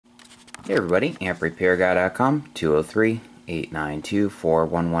Hey everybody, amprepairguy.com,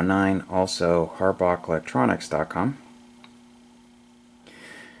 203-892-4119, also harbachellectronics.com.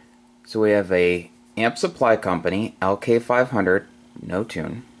 So we have a Amp Supply Company Lk-500, no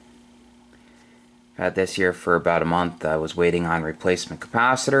tune. Had this here for about a month. I was waiting on replacement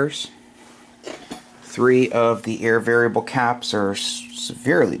capacitors. 3 of the air variable caps are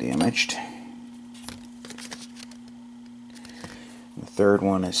severely damaged. The third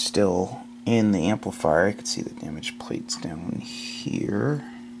one is still in the amplifier. I can see the damaged plates down here.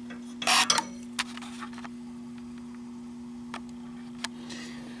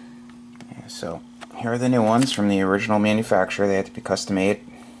 Yeah, so here are the new ones from the original manufacturer. They had to be custom made.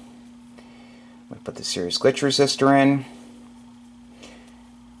 We put the series glitch resistor in.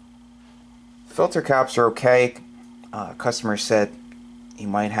 Filter caps are okay. Customer said he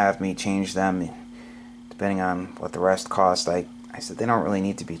might have me change them depending on what the rest cost. I said they don't really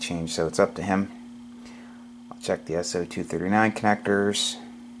need to be changed, so it's up to him. I'll check the SO239 connectors.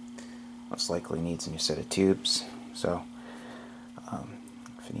 Most likely needs a new set of tubes. So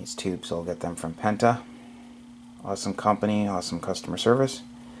if it needs tubes, I'll get them from Penta. Awesome company, awesome customer service.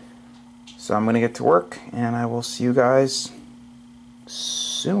 So I'm going to get to work, and I will see you guys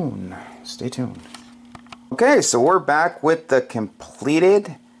soon. Stay tuned. Okay, so we're back with the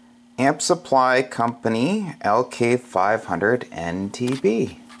completed Amp Supply Company Lk-500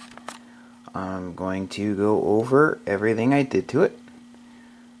 NTB. I'm going to go over everything I did to it.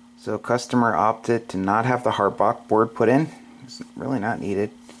 So customer opted to not have the hardbox board put in. It's really not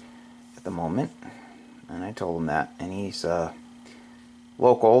needed at the moment, and I told him that. And he's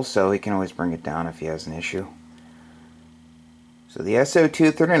local, so he can always bring it down if he has an issue. So the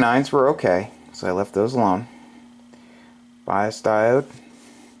SO239s were okay, so I left those alone. Bias diode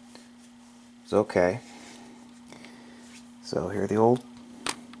is okay. So here are the old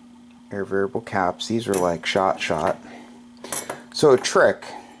air variable caps. These are like shot. So a trick,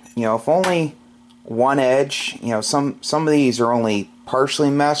 if only one edge, some of these are only partially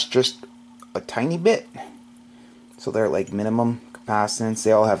meshed, just a tiny bit. So they're like minimum capacitance.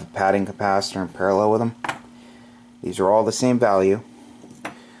 They all have a padding capacitor in parallel with them. These are all the same value.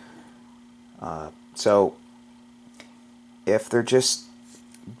 So if they're just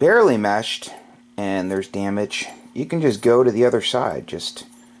barely meshed and there's damage, you can just go to the other side. Just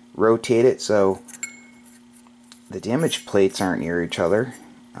rotate it so the damaged plates aren't near each other.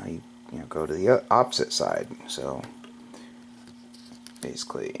 You go to the opposite side. So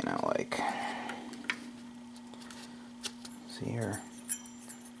basically, like, see here,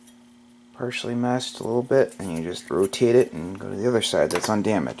 partially meshed a little bit, and you just rotate it and go to the other side that's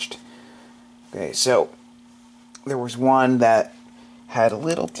undamaged. Okay, so there was one that had a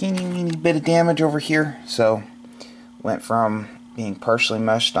little teeny bit of damage over here, so went from being partially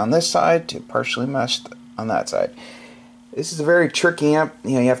meshed on this side to partially meshed on that side. This is a very tricky amp.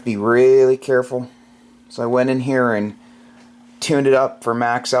 You have to be really careful. So I went in here and tuned it up for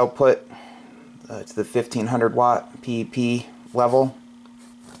max output to the 1500 watt PEP level,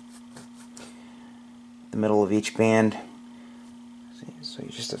 the middle of each band. So you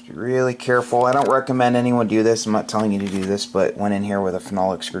just have to be really careful. I don't recommend anyone do this. I'm not telling you to do this, but went in here with a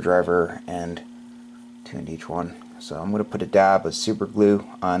phenolic screwdriver and tuned each one. So I'm going to put a dab of super glue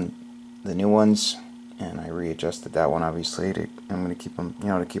on the new ones, and I readjusted that one obviously. I'm going to keep them,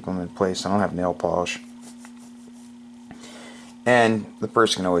 to keep them in place. I don't have nail polish, and the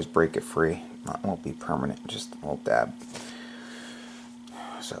person can always break it free. It won't be permanent, just a little dab.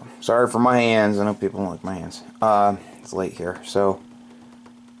 So sorry for my hands. I know people don't like my hands. It's late here, so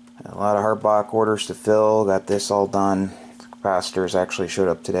a lot of hardbox orders to fill. Got this all done. The capacitors actually showed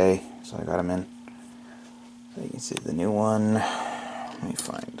up today, so I got them in. So you can see the new one. Let me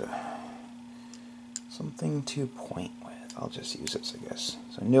find something to point with. I'll just use this, I guess.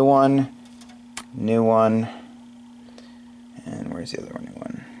 So new one, and where's the other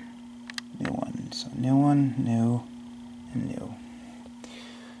one? New one. So new one, new, and new.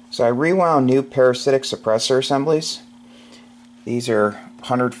 So I rewound new parasitic suppressor assemblies. These are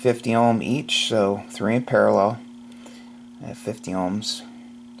 150 ohm each, so 3 in parallel. I have 50 ohms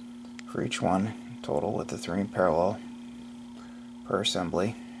for each one total with the 3 in parallel per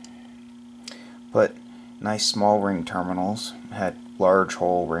assembly. Put nice small ring terminals. Had large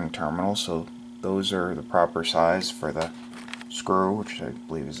hole ring terminals, so those are the proper size for the screw, which I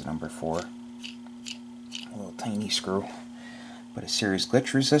believe is number 4. A little tiny screw. Put a series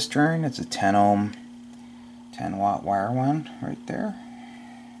glitch resistor in. It's a 10 ohm, 10 watt wire one right there.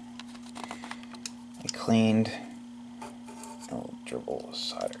 I cleaned a little dribble of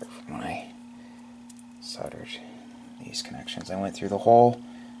solder from when I soldered these connections. I went through the whole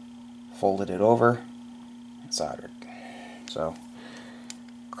folded it over and soldered. So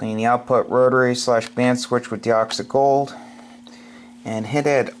clean the output rotary / band switch with deoxide gold, and it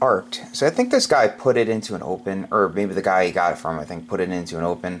had arced. So I think this guy put it into an open, or maybe the guy he got it from, I think, put it into an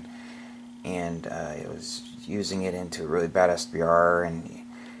open, and it was using it into a really bad SBR, and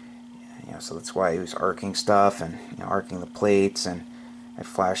so that's why he was arcing stuff and arcing the plates, and I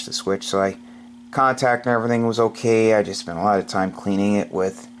flashed the switch. So I contacted and everything was okay. I just spent a lot of time cleaning it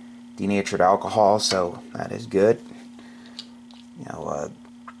with denatured alcohol, so that is good.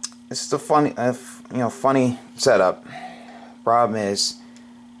 This is a funny, funny setup. Problem is,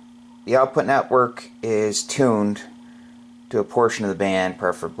 the output network is tuned to a portion of the band,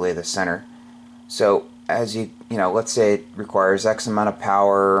 preferably the center. So as let's say it requires X amount of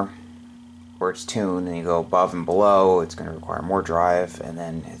power, or it's tuned, and you go above and below, it's going to require more drive, and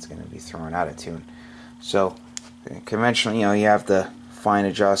then it's going to be thrown out of tune. So conventionally, you have the fine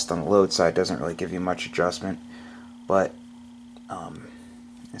adjust on the load side. Doesn't really give you much adjustment, but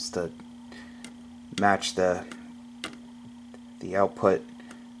it's to match the output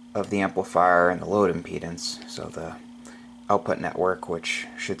of the amplifier and the load impedance. So the output network, which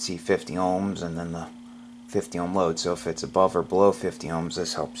should see 50 ohms, and then the 50 ohm load. So if it's above or below 50 ohms,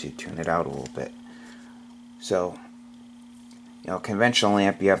 this helps you tune it out a little bit. So conventional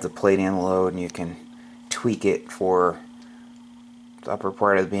amp, you have the plate and the load, and you can tweak it for the upper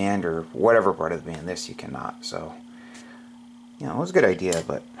part of the band or whatever part of the band. This you cannot. So it was a good idea,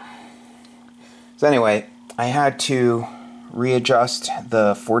 but so anyway, I had to readjust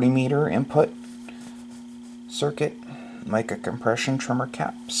the 40 meter input circuit mica compression trimmer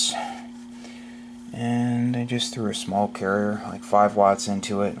caps, and I just threw a small carrier, like 5 watts,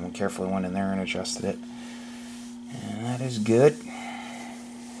 into it, and carefully went in there and adjusted it, and that is good.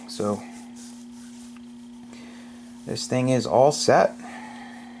 So this thing is all set.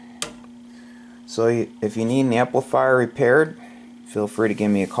 So if you need an amplifier repaired, feel free to give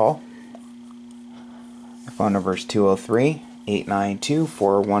me a call. My phone number is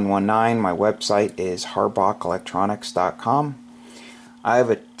 203-892-4119. My website is harbackelectronics.com. I have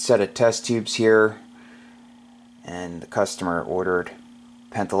a set of test tubes here, and the customer ordered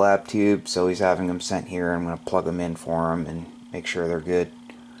Pentalab tubes, so he's having them sent here. I'm going to plug them in for him and make sure they're good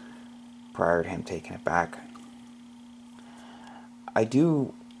prior to him taking it back. I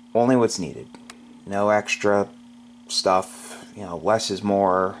do only what's needed. No extra stuff. Less is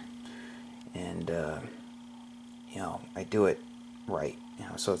more, and I do it right.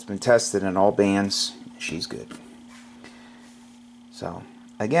 So it's been tested in all bands. She's good. So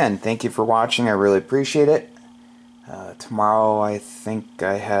again, thank you for watching. I really appreciate it. Tomorrow I think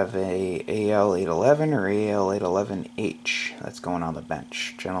I have a AL811 or AL811H that's going on the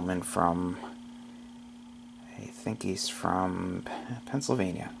bench. Gentleman from, I think he's from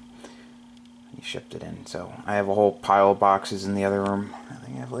Pennsylvania. He shipped it in. So I have a whole pile of boxes in the other room. I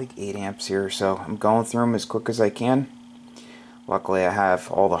think I have like 8 amps here, so I'm going through them as quick as I can. Luckily I have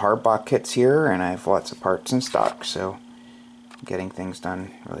all the hardbox kits here, and I have lots of parts in stock, so I'm getting things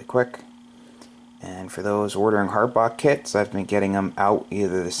done really quick. And for those ordering hardbox kits, I've been getting them out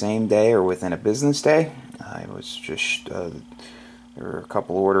either the same day or within a business day. I was just, there were a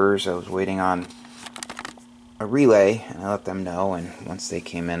couple orders. I was waiting on a relay, and I let them know, and once they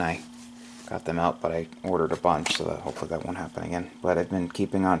came in I got them out, but I ordered a bunch, so that hopefully that won't happen again. But I've been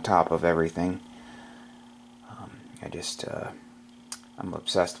keeping on top of everything. I'm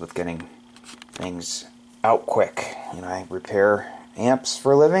obsessed with getting things out quick. I repair amps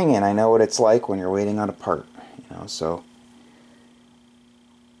for a living, and I know what it's like when you're waiting on a part. So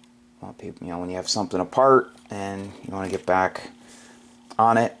people, when you have something apart and you want to get back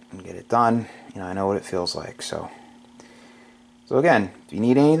on it and get it done, I know what it feels like. So again, if you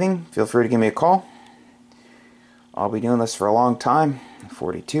need anything, feel free to give me a call. I'll be doing this for a long time. I'm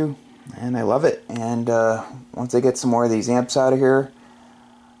 42, and I love it. And once I get some more of these amps out of here,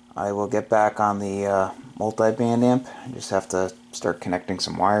 I will get back on the multi-band amp. I just have to start connecting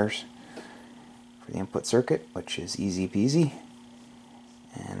some wires for the input circuit, which is easy peasy.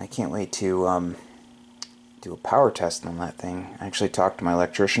 And I can't wait to do a power test on that thing. I actually talked to my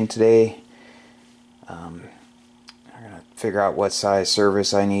electrician today. I'm going to figure out what size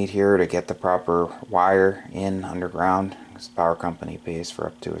service I need here to get the proper wire in underground, because the power company pays for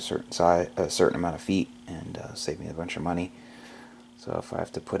up to a certain size, a certain amount of feet, and save me a bunch of money. So if I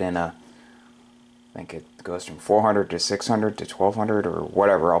have to put in I think it goes from 400 to 600 to 1200 or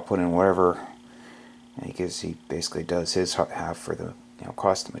whatever, I'll put in whatever, because he basically does his half for the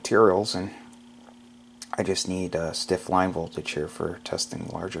cost of materials, and I just need stiff line voltage here for testing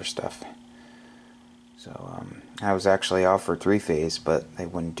larger stuff. So I was actually offered 3-phase, but they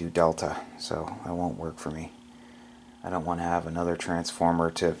wouldn't do delta, so that won't work for me. I don't want to have another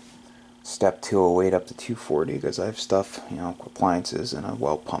transformer to step 208 up to 240 because I have stuff, you know, appliances and a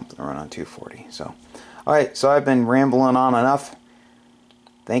well pump that run on 240. So, alright, so I've been rambling on enough.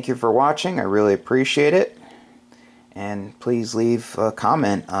 Thank you for watching. I really appreciate it. And please leave a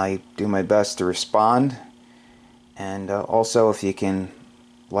comment. I do my best to respond. And also, if you can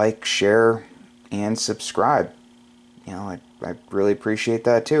like, share, and subscribe, you know, I really appreciate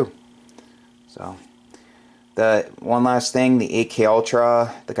that too. So, the one last thing, the 8K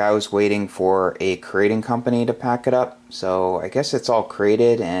Ultra, the guy was waiting for a crating company to pack it up. So I guess it's all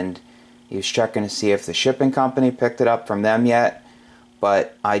crated, and he was checking to see if the shipping company picked it up from them yet.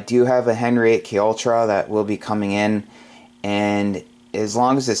 But I do have a Henry 8K Ultra that will be coming in, and as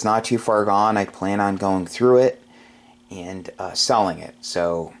long as it's not too far gone, I plan on going through it and selling it.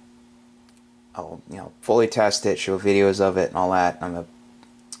 So I'll, you know, fully test it, show videos of it and all that. I'm a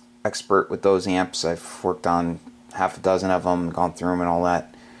expert with those amps. I've worked on half a dozen of them, gone through them and all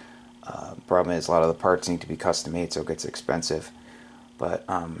that. Problem is, a lot of the parts need to be custom made, so it gets expensive. But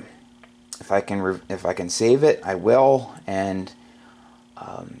if I can save it, I will, and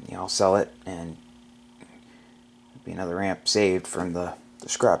you know, I'll sell it, and it'll be another amp saved from the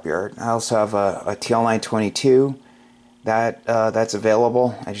scrapyard. I also have a TL922 that's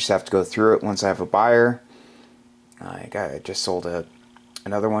available. I just have to go through it once I have a buyer. I just sold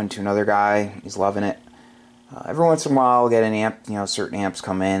another one to another guy. He's loving it. Every once in a while I'll get an amp, you know, certain amps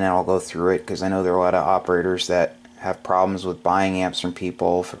come in and I'll go through it, because I know there are a lot of operators that have problems with buying amps from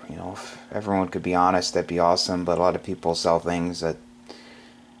people. You know, if everyone could be honest, that'd be awesome, but a lot of people sell things that,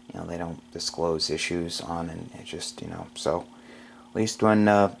 you know, they don't disclose issues on, and it just, you know, so at least when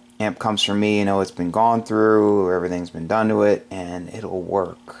amp comes from me, you know, it's been gone through, everything's been done to it, and it'll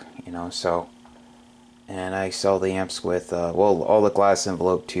work, you know. So, and I sell the amps with, well, all the glass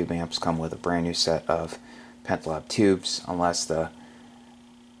envelope tube amps come with a brand new set of Pentalab tubes, unless the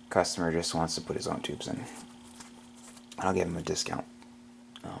customer just wants to put his own tubes in. I'll give him a discount,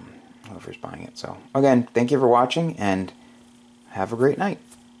 whoever's buying it. So, again, thank you for watching, and have a great night.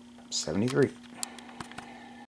 73.